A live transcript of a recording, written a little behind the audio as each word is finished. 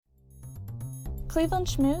Cleveland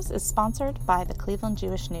Schmooze is sponsored by the Cleveland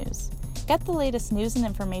Jewish News. Get the latest news and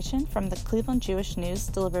information from the Cleveland Jewish News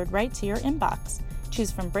delivered right to your inbox.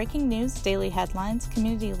 Choose from breaking news, daily headlines,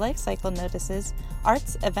 community life cycle notices,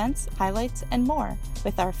 arts, events, highlights, and more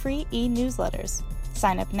with our free e-newsletters.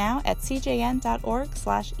 Sign up now at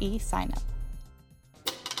cjn.org/e-signup.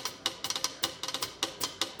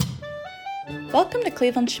 Welcome to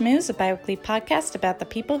Cleveland Schmooze, a bi-weekly podcast about the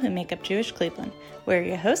people who make up Jewish Cleveland. We're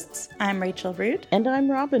your hosts. I'm Rachel Rude. And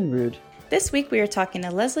I'm Robin Rude. This week we are talking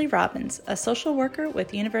to Leslie Robbins, a social worker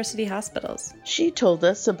with University Hospitals. She told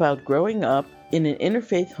us about growing up in an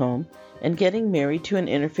interfaith home and getting married to an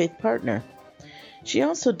interfaith partner. She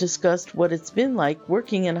also discussed what it's been like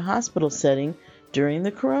working in a hospital setting during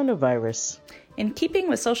the coronavirus. In keeping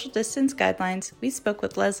with social distance guidelines, we spoke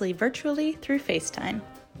with Leslie virtually through FaceTime.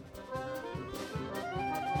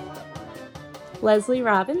 Leslie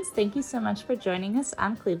Robbins, thank you so much for joining us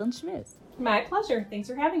on Cleveland Schmooze. My pleasure. Thanks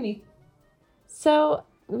for having me. So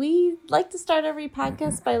we like to start every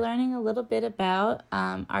podcast by learning a little bit about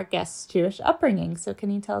our guest's Jewish upbringing. So can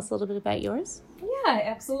you tell us a little bit about yours? Yeah,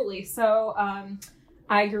 absolutely. So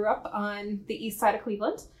I grew up on the east side of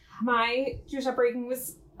Cleveland. My Jewish upbringing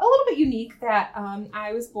was a little bit unique that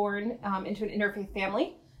I was born into an interfaith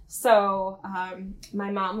family. So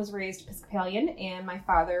my mom was raised Episcopalian and my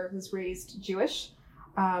father was raised Jewish.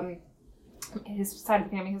 His side of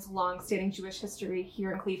the family has a long-standing Jewish history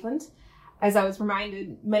here in Cleveland. As I was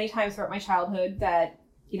reminded many times throughout my childhood that,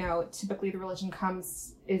 typically the religion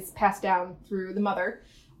is passed down through the mother.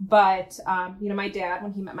 But, my dad,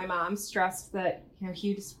 when he met my mom, stressed that,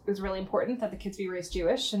 it was really important that the kids be raised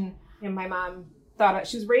Jewish. And my mom thought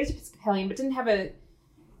she was raised Episcopalian, but didn't have a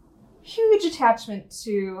huge attachment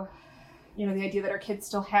to, the idea that our kids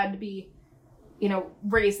still had to be,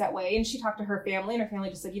 raised that way. And she talked to her family, and her family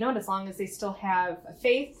just said, as long as they still have a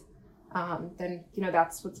faith, then,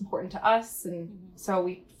 that's what's important to us. And so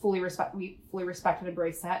we fully respect and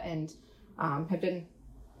embrace that, and have been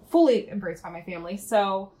fully embraced by my family.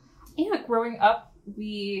 So, growing up,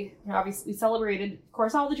 we obviously celebrated, of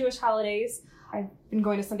course, all the Jewish holidays. I've been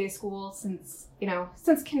going to Sunday school since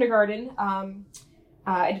kindergarten.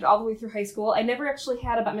 I did all the way through high school. I never actually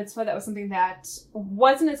had a bat mitzvah. That was something that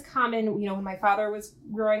wasn't as common, when my father was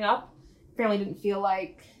growing up. Family didn't feel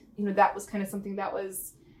like, that was kind of something that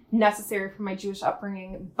was necessary for my Jewish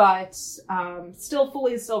upbringing, but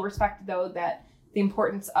still respected, though, that the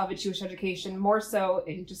importance of a Jewish education, more so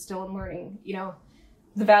in learning,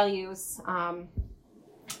 the values and,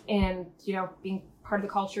 being part of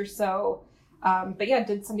the culture. So,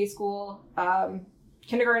 did Sunday school,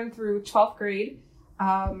 kindergarten through 12th grade.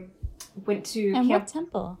 Went to camp. What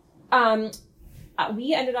temple?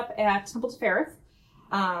 We ended up at Temple Tifereth.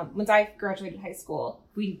 Once I graduated high school,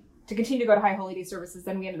 to continue to go to High Holy Day services,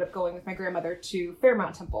 then we ended up going with my grandmother to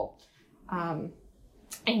Fairmount Temple. And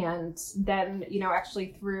then,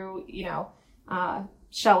 actually through,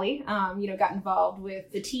 Shelley, got involved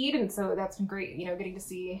with the TEED. And so that's been great, getting to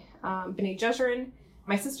see B'nai Jeshurun.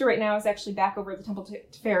 My sister right now is actually back over at the Temple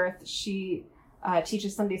Tifereth. She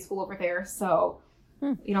teaches Sunday school over there. So,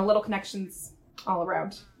 little connections all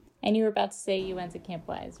around. And you were about to say you went to Camp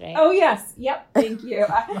Wise, right? Oh, yes. Yep. Thank you.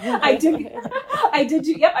 I did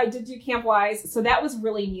do Camp Wise. So that was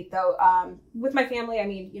really neat, though. With my family,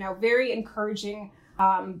 very encouraging.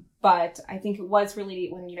 But I think it was really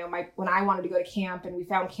neat when I wanted to go to camp and we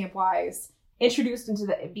found Camp Wise. Introduced into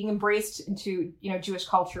being embraced into, Jewish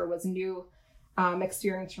culture was a new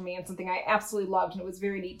experience for me and something I absolutely loved. And it was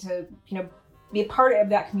very neat to, be a part of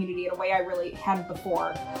that community in a way I really hadn't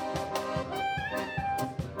before.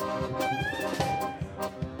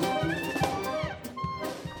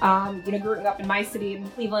 Growing up in my city in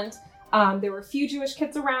Cleveland, there were a few Jewish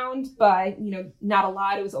kids around, but, not a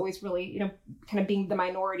lot. It was always really, kind of being the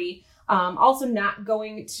minority. Also not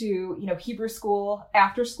going to, Hebrew school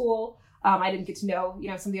after school. I didn't get to know,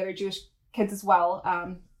 some of the other Jewish kids as well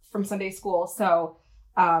from Sunday school. So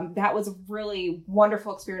that was a really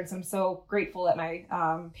wonderful experience. I'm so grateful that my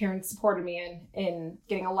parents supported me in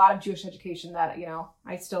getting a lot of Jewish education that,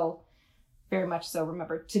 I still very much so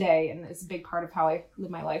remember today, and it's a big part of how I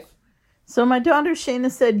live my life. So my daughter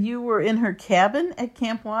Shayna said you were in her cabin at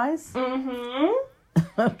Camp Wise? Mm-hmm.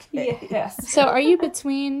 Okay. Yes. So are you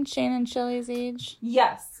between Shane and Shelley's age?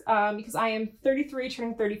 Yes, because I am 33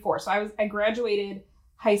 turning 34. So I graduated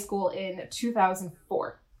high school in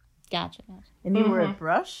 2004. Gotcha. And you were at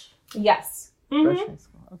Brush? Yes. Brush High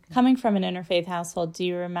School. Okay. Coming from an interfaith household, do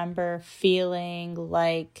you remember feeling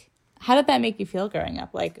like, how did that make you feel growing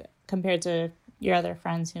up, like compared to your other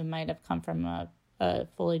friends who might have come from a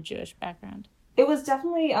fully Jewish background? It was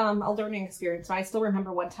definitely a learning experience. I still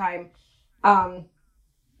remember one time, I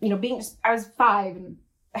was 5 and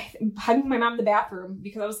hugging my mom in the bathroom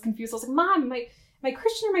because I was confused. I was like, Mom, am I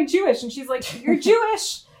Christian or am I Jewish? And she's like, you're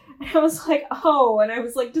Jewish. And I was like, oh, and I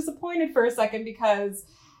was like disappointed for a second because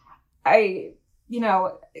I,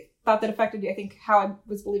 thought that affected, I think, how I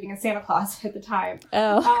was believing in Santa Claus at the time.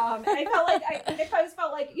 Oh. And I felt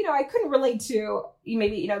like, I couldn't relate to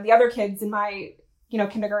maybe, the other kids in my,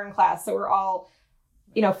 kindergarten class that were all,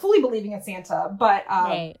 fully believing in Santa. But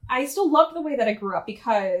Right. I still loved the way that I grew up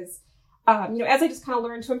because, as I just kind of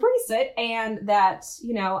learned to embrace it and that,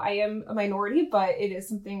 I am a minority, but it is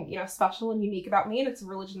something, special and unique about me. And it's a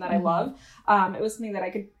religion that I love. It was something that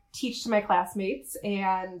I could teach to my classmates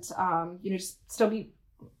and, just still be,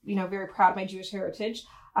 very proud of my Jewish heritage.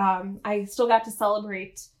 I still got to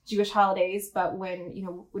celebrate Jewish holidays, but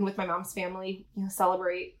when with my mom's family,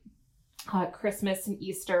 celebrate Christmas and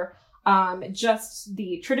Easter, just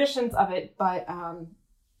the traditions of it, but,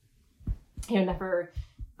 never,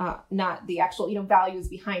 not the actual, values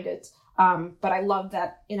behind it. But I love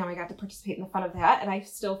that, I got to participate in the fun of that. And I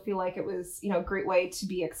still feel like it was, a great way to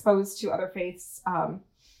be exposed to other faiths,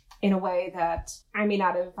 in a way that I may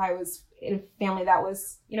not have if I was in a family that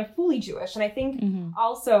was, fully Jewish. And I think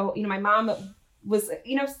also, my mom was,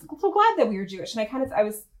 so glad that we were Jewish. And I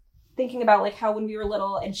was thinking about like how when we were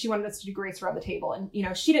little and she wanted us to do grace around the table and,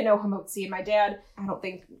 she didn't know Hamotzi, and my dad, I'm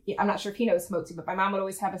not sure if he knows Hamotzi, but my mom would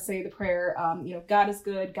always have us say the prayer, God is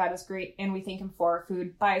good, God is great, and we thank him for our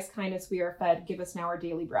food. By his kindness we are fed, give us now our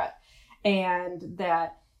daily bread. And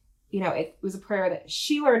that, it was a prayer that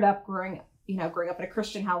she learned up growing up in a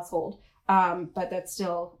Christian household, but that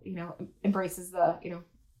still, embraces the,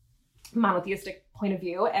 monotheistic point of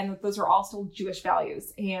view. And those are all still Jewish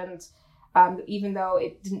values. And even though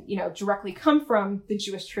it didn't, directly come from the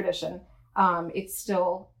Jewish tradition, it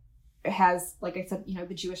still has, like I said,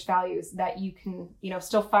 the Jewish values that you can,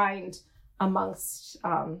 still find amongst,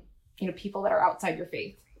 people that are outside your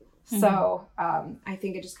faith. So I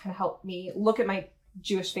think it just kind of helped me look at my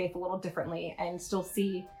Jewish faith a little differently and still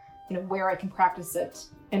see where I can practice it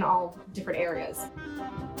in all different areas.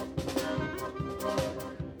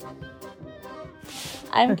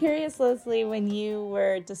 I'm curious, Leslie, when you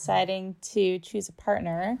were deciding to choose a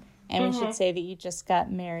partner, and we should say that you just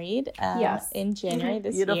got married in January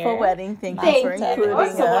this year. Beautiful wedding. Thank you for Thank including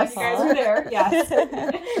you. So glad us. you guys were there. Yes.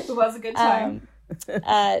 It was a good time.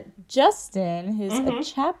 Justin, who's a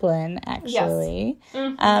chaplain, actually.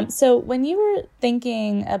 Yes. So when you were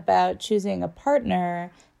thinking about choosing a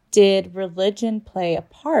partner, did religion play a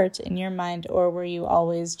part in your mind, or were you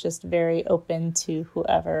always just very open to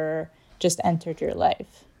whoever just entered your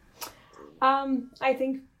life? I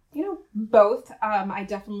think, both. I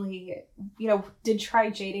definitely, did try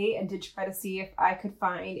JDate and did try to see if I could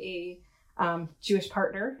find a Jewish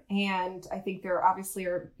partner. And I think there obviously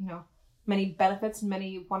are, many benefits and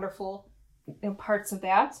many wonderful parts of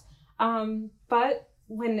that. But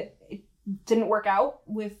when it didn't work out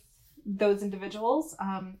with those individuals,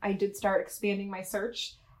 I did start expanding my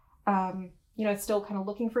search, still kind of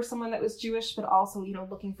looking for someone that was Jewish, but also,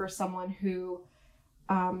 looking for someone who,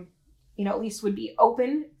 at least would be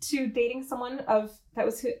open to dating someone that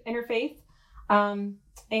was interfaith.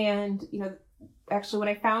 And, actually when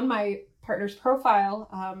I found my partner's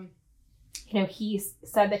profile, he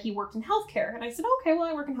said that he worked in healthcare, and I said, okay, well,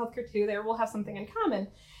 I work in healthcare too. There, we'll have something in common.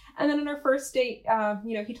 And then on our first date,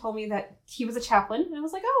 he told me that he was a chaplain, and I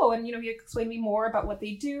was like, oh, and, he explained to me more about what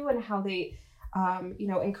they do and how they,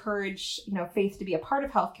 encourage, faith to be a part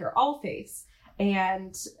of healthcare, all faiths.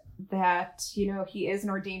 And that, he is an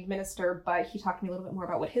ordained minister, but he talked to me a little bit more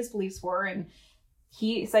about what his beliefs were. And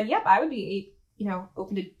he said, yep, I would be,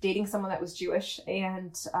 open to dating someone that was Jewish.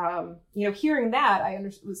 And, hearing that, I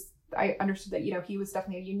understood that, he was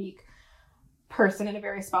definitely a unique person and a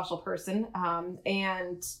very special person.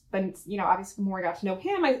 And then, obviously the more I got to know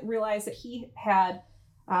him, I realized that he had,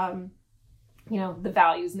 the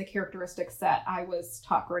values and the characteristics that I was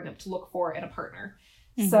taught growing up to look for in a partner.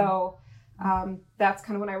 Mm-hmm. So, that's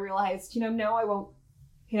kind of when I realized, no, I won't,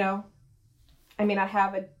 I may not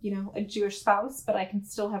have a Jewish spouse, but I can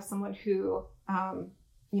still have someone who,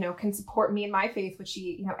 can support me in my faith, which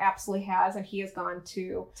he, absolutely has. And he has gone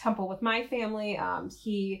to temple with my family.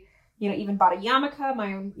 He, even bought a yarmulke.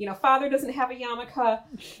 My own, father doesn't have a yarmulke.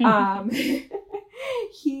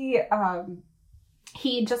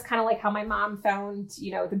 He just kind of like how my mom found,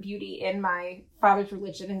 the beauty in my father's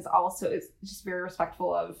religion is just very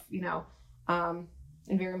respectful of, and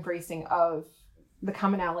very embracing of the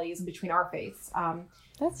commonalities in between our faiths.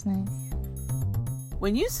 That's nice.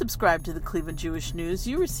 When you subscribe to the Cleveland Jewish News,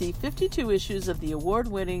 you receive 52 issues of the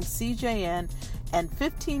award-winning CJN and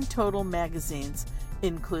 15 total magazines.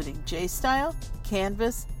 including J-Style,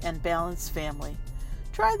 Canvas, and Balanced Family.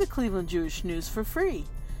 Try the Cleveland Jewish News for free.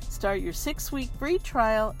 Start your 6-week free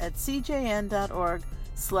trial at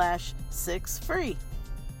cjn.org/6free.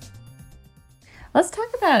 Let's talk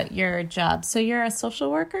about your job. So you're a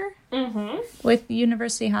social worker with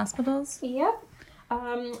University Hospitals? Yep.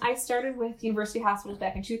 I started with University Hospitals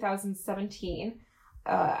back in 2017.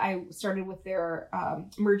 I started with their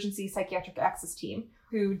emergency psychiatric access team,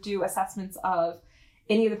 who do assessments of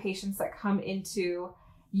any of the patients that come into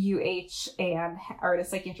UH and are in a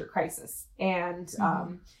psychiatric crisis. And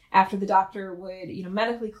after the doctor would,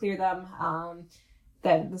 medically clear them,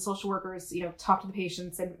 then the social workers, talk to the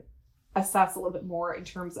patients and assess a little bit more in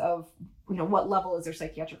terms of, what level is their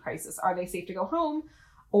psychiatric crisis? Are they safe to go home,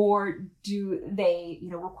 or do they,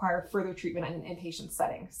 require further treatment in an inpatient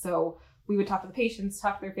setting? So we would talk to the patients,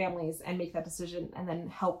 talk to their families, and make that decision, and then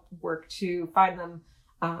help work to find them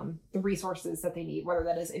the resources that they need, whether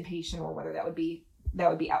that is inpatient or whether that would be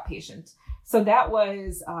outpatient. So that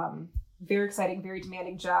was very exciting, very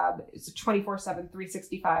demanding job. It's a 24/7,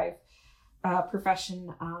 365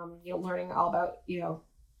 profession. Learning all about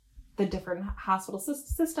the different hospital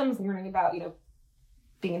systems, learning about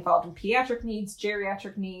being involved in pediatric needs,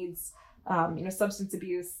 geriatric needs, substance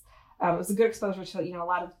abuse. It was a good exposure to a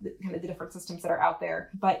lot of the different systems that are out there.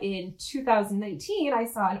 But in 2019, I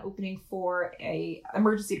saw an opening for a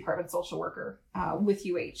emergency department social worker with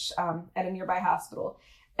UH at a nearby hospital,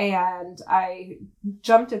 and I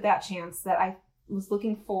jumped at that chance. That I was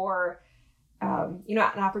looking for an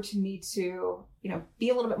opportunity to be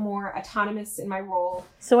a little bit more autonomous in my role.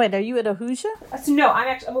 So wait, are you at Ahuja? So no,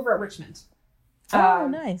 I'm over at Richmond. Oh,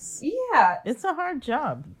 nice. Yeah. It's a hard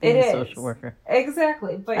job being a social worker.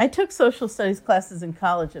 Exactly. But I took social studies classes in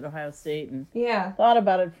college at Ohio State and thought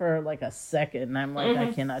about it for like a second. And I'm like,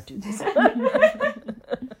 I cannot do this.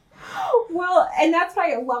 Well, and that's what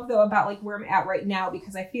I love, though, about like where I'm at right now,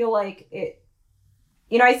 because I feel like it,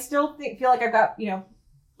 I still feel like I've got,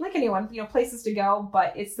 like anyone, places to go,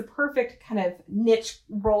 but it's the perfect kind of niche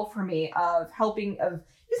role for me of helping, of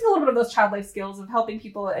using a little bit of those child life skills of helping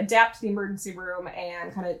people adapt to the emergency room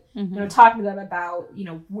and kind of, talking to them about,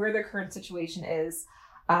 where their current situation is,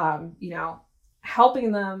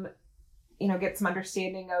 helping them, get some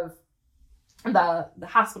understanding of the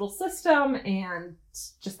hospital system and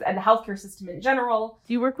and the healthcare system in general.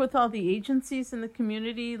 Do you work with all the agencies in the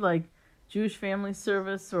community, like Jewish Family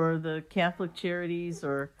Service or the Catholic Charities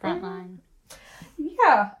or Frontline?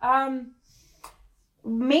 Yeah.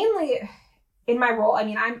 Mainly in my role, I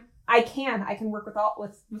can work with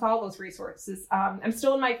all those resources. I'm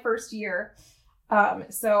still in my first year.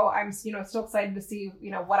 So I'm, still excited to see,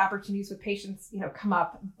 what opportunities with patients, come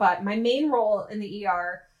up. But my main role in the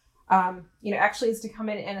ER, actually is to come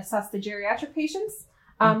in and assess the geriatric patients.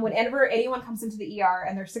 Whenever anyone comes into the ER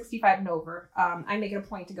and they're 65 and over, I make it a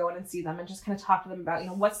point to go in and see them and just kind of talk to them about,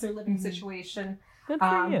 what's their living situation. Good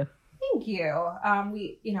for you. Thank you.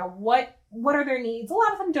 What are their needs? A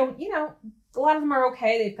lot of them don't, a lot of them are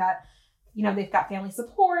okay. They've got family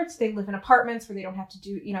support. They live in apartments where they don't have to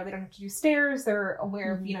do, they don't have to do stairs. They're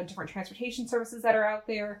aware of, different transportation services that are out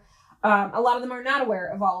there. A lot of them are not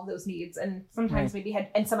aware of all of those needs. And sometimes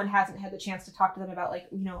and someone hasn't had the chance to talk to them about like,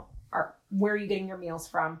 where are you getting your meals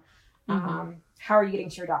from? How are you getting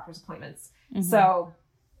to your doctor's appointments? So,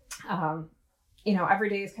 every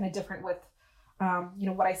day is kind of different with,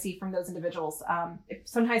 what I see from those individuals.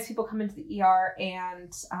 Sometimes people come into the ER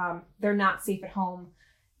and they're not safe at home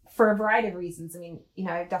for a variety of reasons.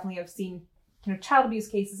 I definitely have seen, child abuse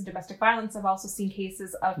cases and domestic violence. I've also seen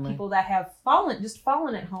cases of people that have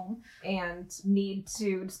fallen at home and need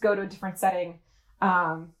to just go to a different setting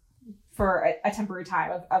for a temporary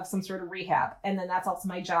time of some sort of rehab. And then that's also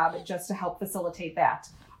my job, just to help facilitate that.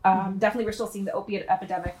 Definitely we're still seeing the opiate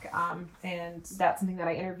epidemic, and that's something that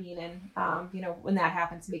I intervene in, when that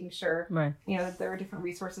happens, making sure, that there are different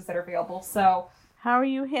resources that are available. So how are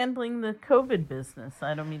you handling the COVID business?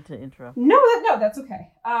 I don't mean to interrupt. No, that's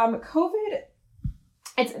okay. COVID,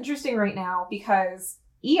 it's interesting right now because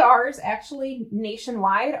ERs actually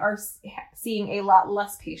nationwide are seeing a lot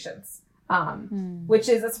less patients, which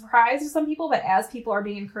is a surprise to some people, but as people are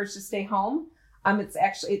being encouraged to stay home,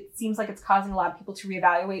 it seems like it's causing a lot of people to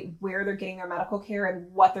reevaluate where they're getting their medical care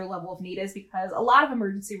and what their level of need is, because a lot of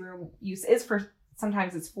emergency room use is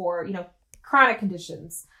sometimes it's for, chronic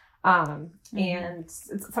conditions. And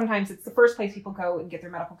sometimes it's the first place people go and get their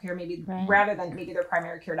medical care, rather than maybe their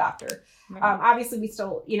primary care doctor. Obviously we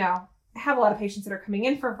still, have a lot of patients that are coming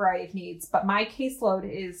in for a variety of needs, but my caseload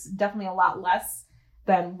is definitely a lot less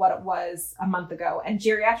than what it was a month ago. And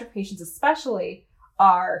geriatric patients especially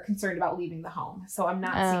are concerned about leaving the home. So I'm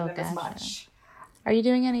not seeing them as much. Are you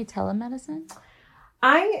doing any telemedicine?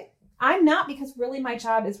 I'm not, because really my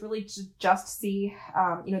job is really to just see,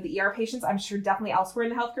 the ER patients. I'm sure definitely elsewhere in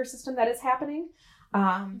the healthcare system that is happening.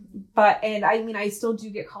 I still do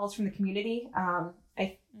get calls from the community.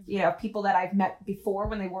 People that I've met before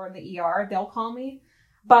when they were in the ER, they'll call me.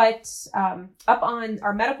 But up on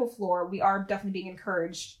our medical floor, we are definitely being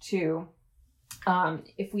encouraged to,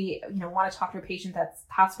 if we want to talk to a patient that's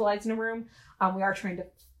hospitalized in a room, we are trying to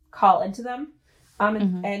call into them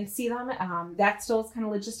and see them. That still is kind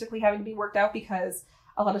of logistically having to be worked out, because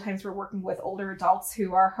a lot of times we're working with older adults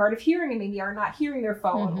who are hard of hearing and maybe are not hearing their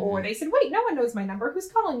phone, or they said, wait, no one knows my number.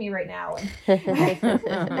 Who's calling me right now?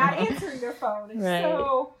 And not answering their phone. And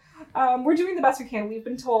so we're doing the best we can. We've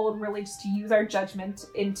been told really just to use our judgment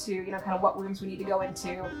into, kind of what rooms we need to go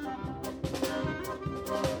into.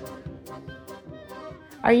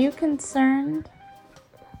 Are you concerned?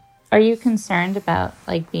 Are you concerned about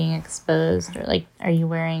being exposed, or are you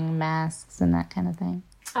wearing masks and that kind of thing?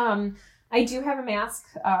 I do have a mask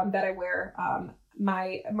that I wear.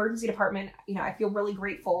 My emergency department, I feel really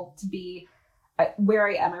grateful to be where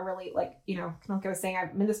I am. I really like I was saying,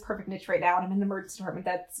 I'm in this perfect niche right now, and I'm in the emergency department.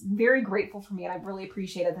 That's very grateful for me, and I really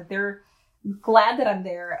appreciate it that they're glad that I'm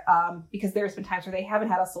there, because there's been times where they haven't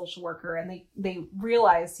had a social worker, and they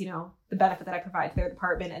realize, the benefit that I provide to their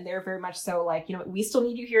department, and they're very much so we still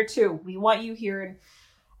need you here too. We want you here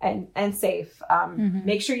and safe.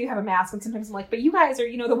 Make sure you have a mask. And sometimes I'm like, but you guys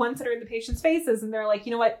are, the ones that are in the patient's faces, and they're like,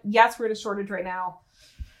 you know what? Yes, we're in a shortage right now.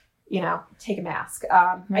 Take a mask.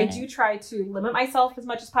 Right. I do try to limit myself as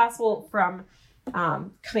much as possible from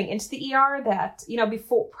coming into the ER. That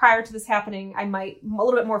prior to this happening, I might a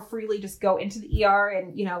little bit more freely just go into the ER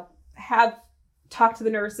and have talk to the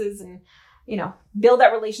nurses and build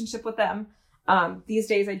that relationship with them. These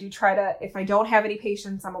days I do try to, if I don't have any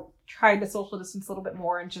patients, I'm trying to social distance a little bit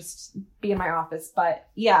more and just be in my office. But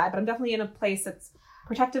I'm definitely in a place that's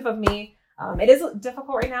protective of me. It is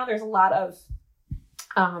difficult right now. There's a lot of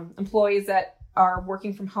employees that are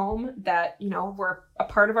working from home that, were a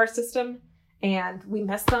part of our system, and we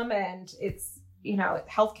miss them. And it's,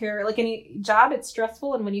 healthcare, like any job, it's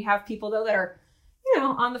stressful. And when you have people though that are,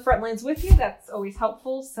 on the front lines with you, that's always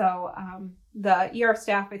helpful. So the ER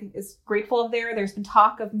staff, I think, is grateful of there. There's been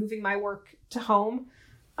talk of moving my work to home.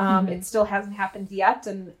 It still hasn't happened yet.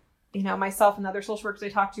 And, myself and the other social workers I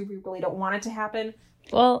talk to, we really don't want it to happen.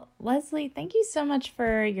 Well, Leslie, thank you so much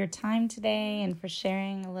for your time today and for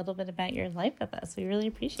sharing a little bit about your life with us. We really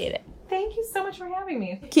appreciate it. Thank you so much for having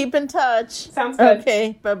me. Keep in touch. Sounds good.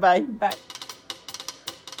 Okay, bye-bye. Bye.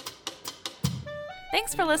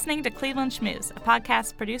 Thanks for listening to Cleveland Schmooze, a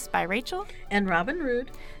podcast produced by Rachel and Robin Roode.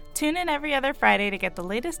 Tune in every other Friday to get the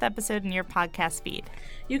latest episode in your podcast feed.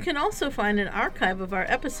 You can also find an archive of our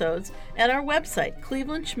episodes at our website,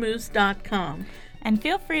 clevelandschmooze.com. And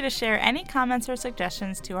feel free to share any comments or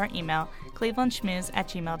suggestions to our email,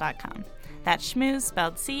 clevelandschmooze@gmail.com. That's schmooze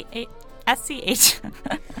spelled S-C-H.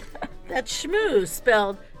 That's schmooze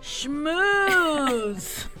spelled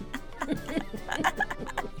schmooze.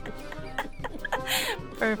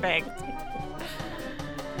 Perfect.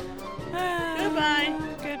 Goodbye.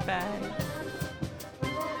 Goodbye.